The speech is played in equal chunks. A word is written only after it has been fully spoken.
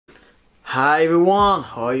Hi everyone,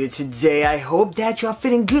 how are you today? I hope that you are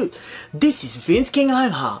feeling good. This is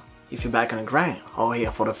VINCEKINGLIONHEART. If you're back on the grind or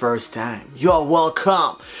here for the first time, you are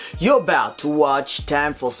welcome. You're about to watch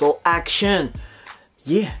Time for Soul Action.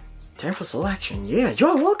 Yeah, Time for Soul Action. Yeah,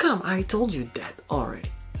 you're welcome. I told you that already.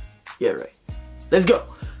 Yeah, right. Let's go.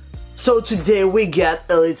 So today we got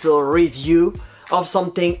a little review of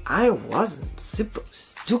something I wasn't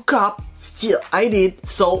supposed to cop. Still, I did.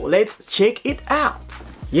 So let's check it out.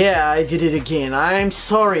 Yeah, I did it again. I'm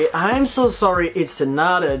sorry. I'm so sorry. It's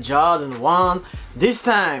another Jordan 1. This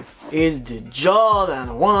time is the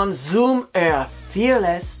Jordan 1 Zoom Air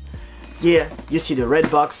Fearless. Yeah, you see the red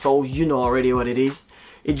box, so you know already what it is.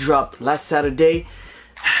 It dropped last Saturday.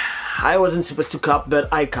 I wasn't supposed to cop, but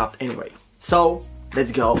I copped anyway. So,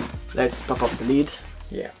 let's go. Let's pop up the lid.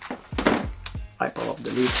 Yeah. I pop up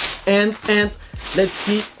the lid. And let's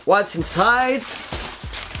see what's inside.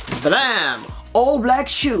 Blam! All black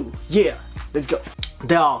shoe. Yeah, let's go.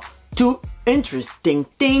 There are two interesting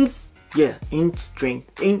things. Yeah, interesting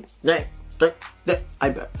things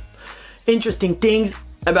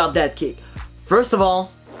about that kick. First of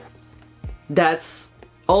all, that's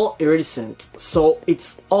all iridescent, so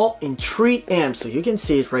it's all in 3 amps, so you can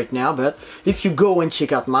see it right now. But if you go and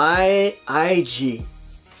check out my IG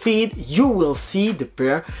feed, you will see the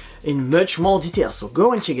pair in much more detail. So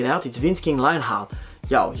go and check it out. It's VINCEKINGLIONHEART.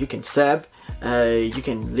 Yo, you can sub, you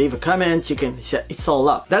can leave a comment, you can, it's all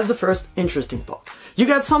up. That's the first interesting part. You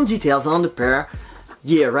got some details on the pair.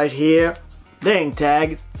 Yeah, right here, the ink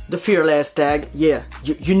tag, the Fearless tag. Yeah,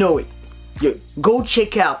 you know it. You go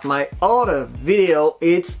check out my other video.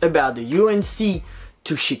 It's about the UNC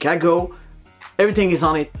to Chicago. Everything is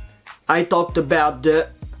on it. I talked about the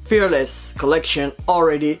Fearless collection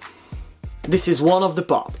already. This is one of the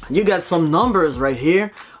pop. You got some numbers right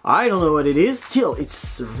here. I don't know what it is. Still,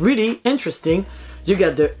 it's really interesting. You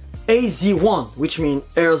got the AZ1, which means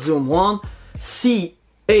Air Zoom 1,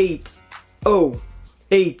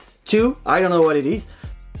 C8082. I don't know what it is.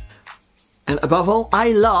 And above all,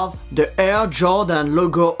 I love the Air Jordan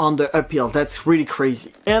logo on the uphill. That's really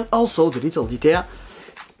crazy. And also the little detail,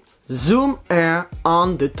 Zoom Air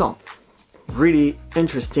on the top. Really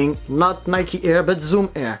interesting. Not Nike Air, but Zoom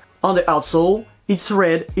Air. On the outsole, it's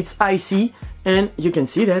red, it's icy, and you can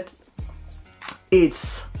see that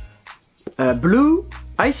it's blue,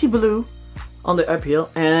 icy blue on the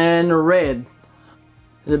uphill, and red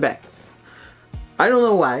in the back. I don't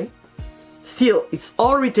know why. Still, it's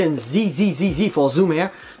all written ZZZZ for Zoom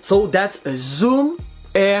Air, so that's a Zoom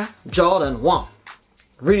Air Jordan 1.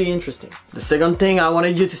 Really interesting. The second thing I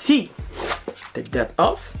wanted you to see, take that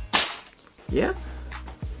off. Yeah.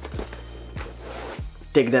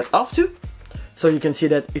 Take that off too, so you can see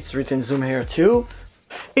that it's written Zoom Air too.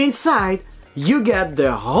 Inside, you get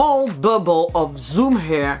the whole bubble of Zoom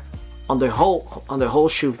Air on the whole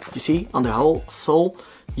shoe. You see, on the whole sole,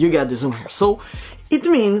 you get the Zoom Air. So it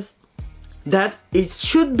means that it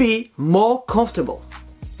should be more comfortable.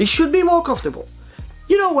 It should be more comfortable.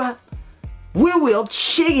 You know what? We will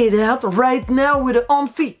check it out right now with the on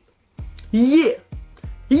feet. Yeah,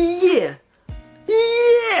 yeah.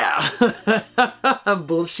 Yeah!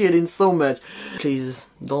 Bullshitting so much. Please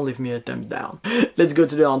don't leave me a thumb down. Let's go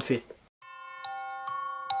to the outfit.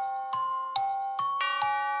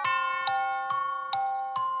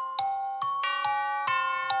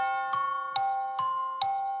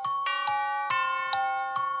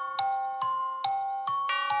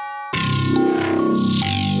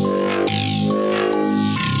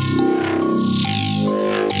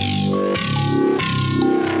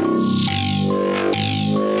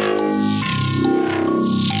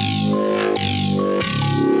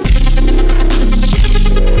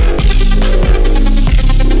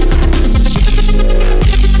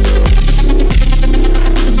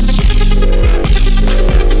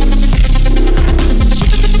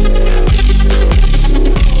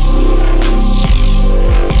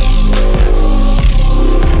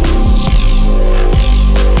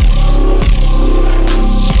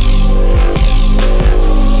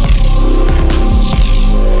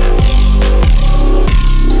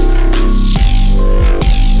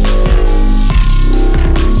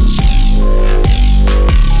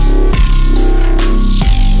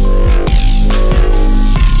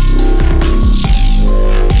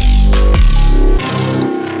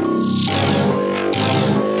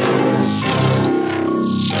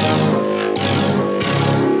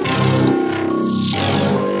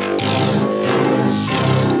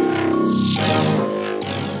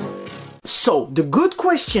 So the good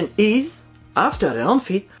question is, after the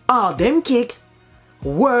outfit, are them kicks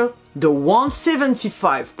worth the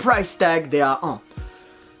 $175 price tag they are on?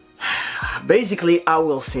 Basically, I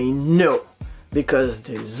will say no, because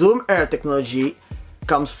the Zoom Air technology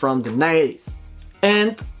comes from the 90s,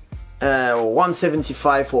 and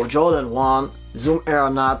 175 for Jordan 1, Zoom Air or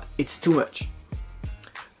not, it's too much.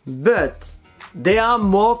 But they are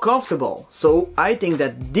more comfortable, so I think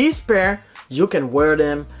that this pair, you can wear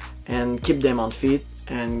them and keep them on feet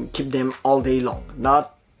and keep them all day long,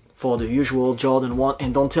 not for the usual Jordan 1,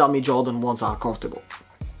 and don't tell me Jordan 1s are comfortable.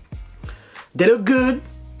 They look good,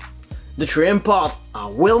 the trim part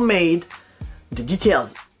are well made, the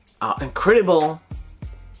details are incredible,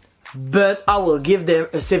 but I will give them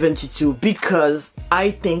a 72 because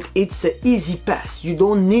I think it's an easy pass. You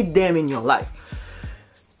don't need them in your life.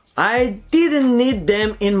 I didn't need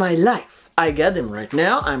them in my life. I got them right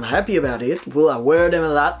now, I'm happy about it. Will I wear them a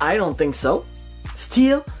lot? I don't think so.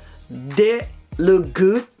 Still, they look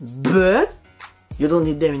good, but you don't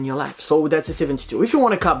need them in your life. So that's a 72. If you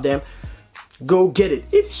want to cop them, go get it.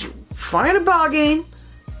 If you find a bargain,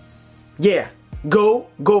 yeah, go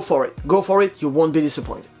for it. Go for it, you won't be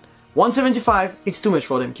disappointed. 175, it's too much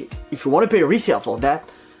for them kicks. If you want to pay resale for that,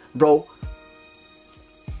 bro,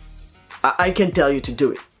 I can tell you to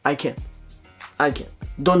do it. I can.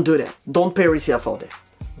 Don't do that. Don't pay resale for them.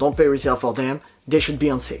 Don't pay resale for them. They should be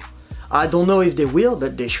on sale. I don't know if they will,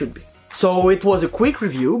 but they should be. So it was a quick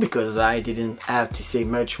review because I didn't have to say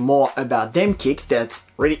much more about them kicks. That's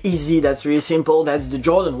really easy, that's really simple. That's the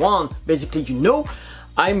Jordan 1. Basically, you know,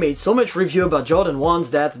 I made so much review about Jordan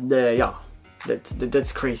 1s that, yeah,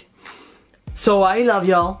 that's crazy. So I love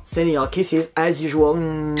y'all, sending y'all kisses as usual.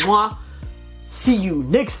 Mwah. See you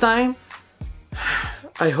next time.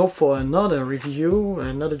 I hope for another review,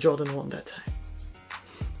 another Jordan 1 that time.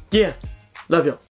 Yeah, love y'all.